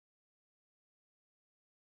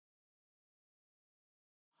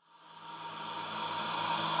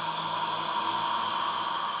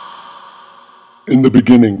In the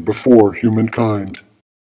beginning, before humankind,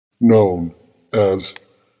 known as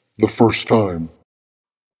the first time,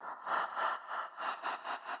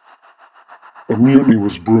 a mutiny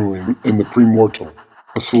was brewing in the premortal,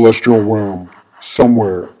 a celestial realm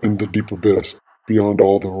somewhere in the deep abyss beyond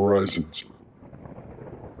all the horizons,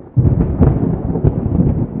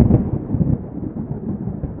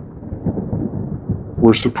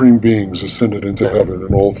 where supreme beings ascended into heaven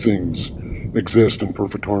and all things exist in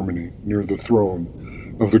perfect harmony near the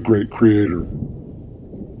throne of the great Creator.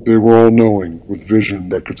 They were all-knowing, with vision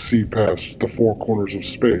that could see past the four corners of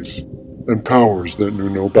space, and powers that knew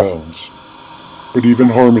no bounds. But even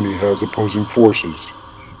harmony has opposing forces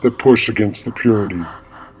that push against the purity,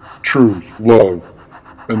 truth, love,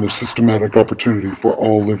 and the systematic opportunity for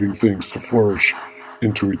all living things to flourish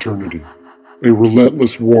into eternity. A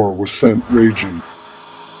relentless war was sent raging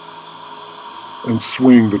and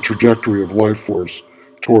swing the trajectory of life force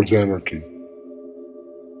towards anarchy.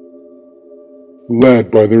 Led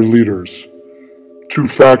by their leaders, two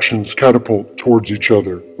factions catapult towards each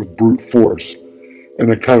other with brute force,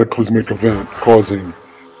 and a cataclysmic event causing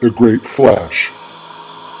the Great Flash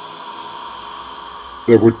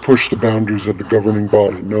that would push the boundaries of the governing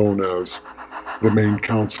body known as the Main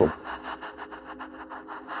Council,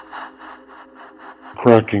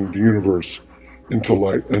 cracking the universe into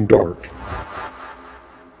light and dark.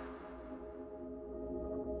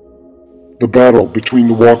 The battle between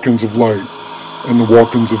the walk-ins of light and the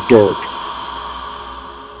walk-ins of dark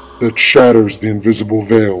that shatters the invisible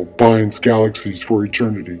veil, binds galaxies for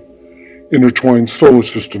eternity, intertwines solar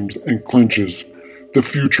systems, and clinches the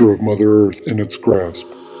future of Mother Earth in its grasp.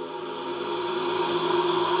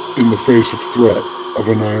 In the face of threat of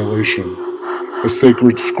annihilation, a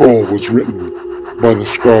sacred scroll was written by the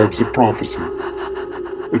scribes of prophecy.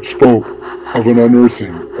 It spoke of an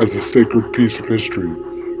unearthing as a sacred piece of history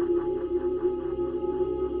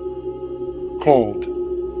called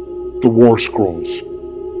the War Scrolls.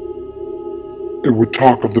 It would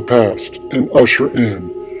talk of the past and usher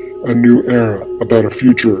in a new era about a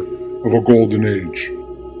future of a golden age.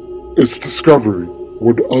 Its discovery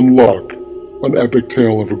would unlock an epic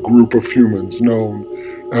tale of a group of humans known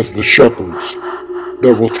as the Shepherds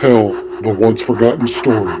that will tell the once forgotten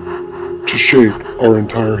story to shape our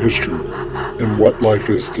entire history and what life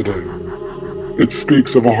is today. It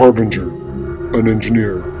speaks of a harbinger, an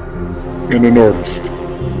engineer, and an artist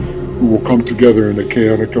who will come together in a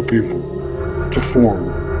chaotic upheaval to form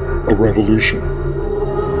a revolution.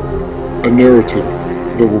 A narrative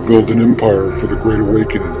that will build an empire for the Great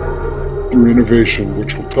Awakening through innovation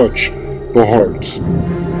which will touch the hearts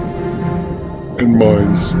and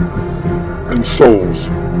minds and souls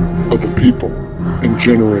of the people and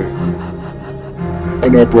generate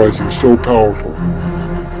an uprising so powerful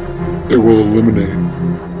it will eliminate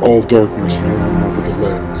all darkness looming over the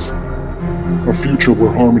lands. A future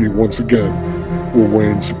where harmony once again will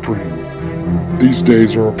reign supreme. These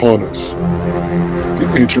days are upon us.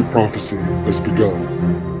 The ancient prophecy has begun.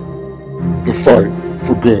 The fight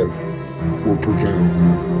for good will prevail.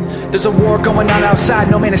 There's a war going on outside,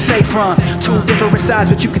 no man is safe from. Two different sides,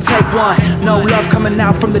 but you can take one. No love coming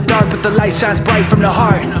out from the dark, but the light shines bright from the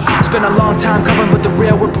heart. Spent a long time covering, but the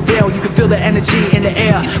real will prevail. You can feel the energy in the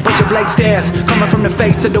air. Bunch of blank stares coming from the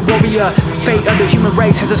face of the warrior. Fate of the human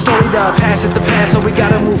race has a story. The past is the past, so we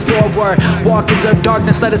gotta move forward. Walk-ins of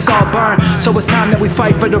darkness, let us all burn. So it's time that we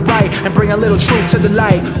fight for the right and bring a little truth to the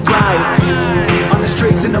light. Right on the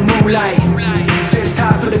streets in the moonlight, fist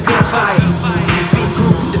high for the good fight. Feet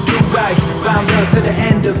group with the do-rights, round up to the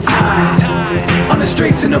end of time. On the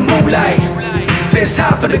streets in the moonlight, fist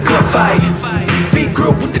high for the good fight. Feet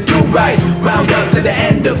group with the do-rights, round up to the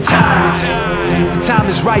end of time. The time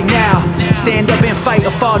is right now. Stand up and fight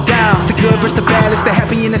or fall down. It's the good versus the bad, it's the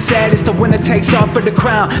happy and the sad. It's the winner takes all for the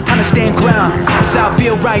crown. Time to stand ground. It's how I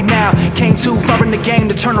feel right now. Came too far in the game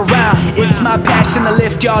to turn around. It's my passion to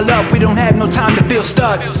lift y'all up. We don't have no time to feel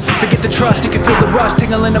stuck. Forget the trust, you can feel the rush,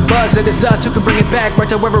 tingling the buzz. It is us who can bring it back right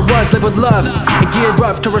to where it was. Live with love and gear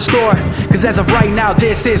up to restore. Cause as of right now,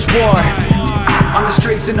 this is war. On the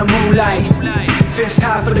streets in the moonlight, fist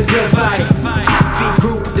high for the good fight. Feet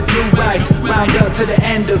group with the do-rights, round up to the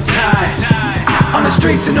end of time. On the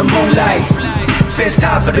streets in the moonlight, fist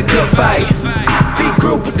high for the good fight. Feet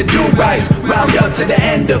group with the do-rights, round up to the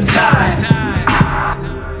end of time.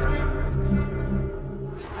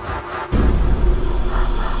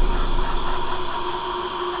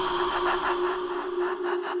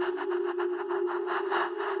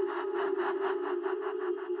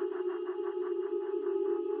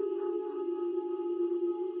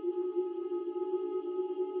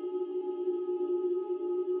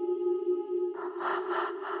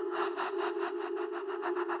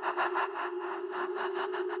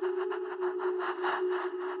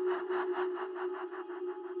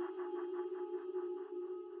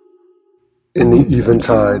 In the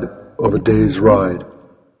eventide of a day's ride,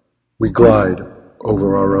 we glide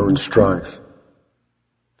over our own strife.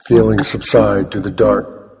 Feelings subside to the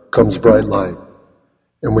dark, comes bright light,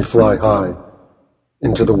 and we fly high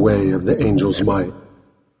into the way of the angel's might.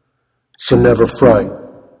 So never fright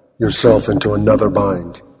yourself into another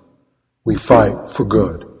bind. We fight for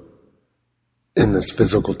good in this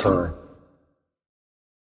physical time.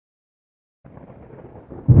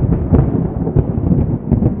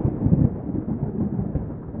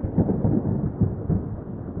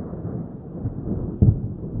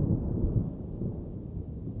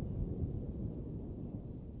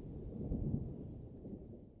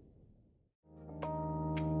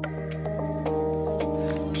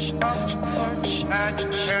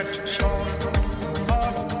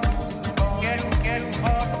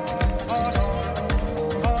 Get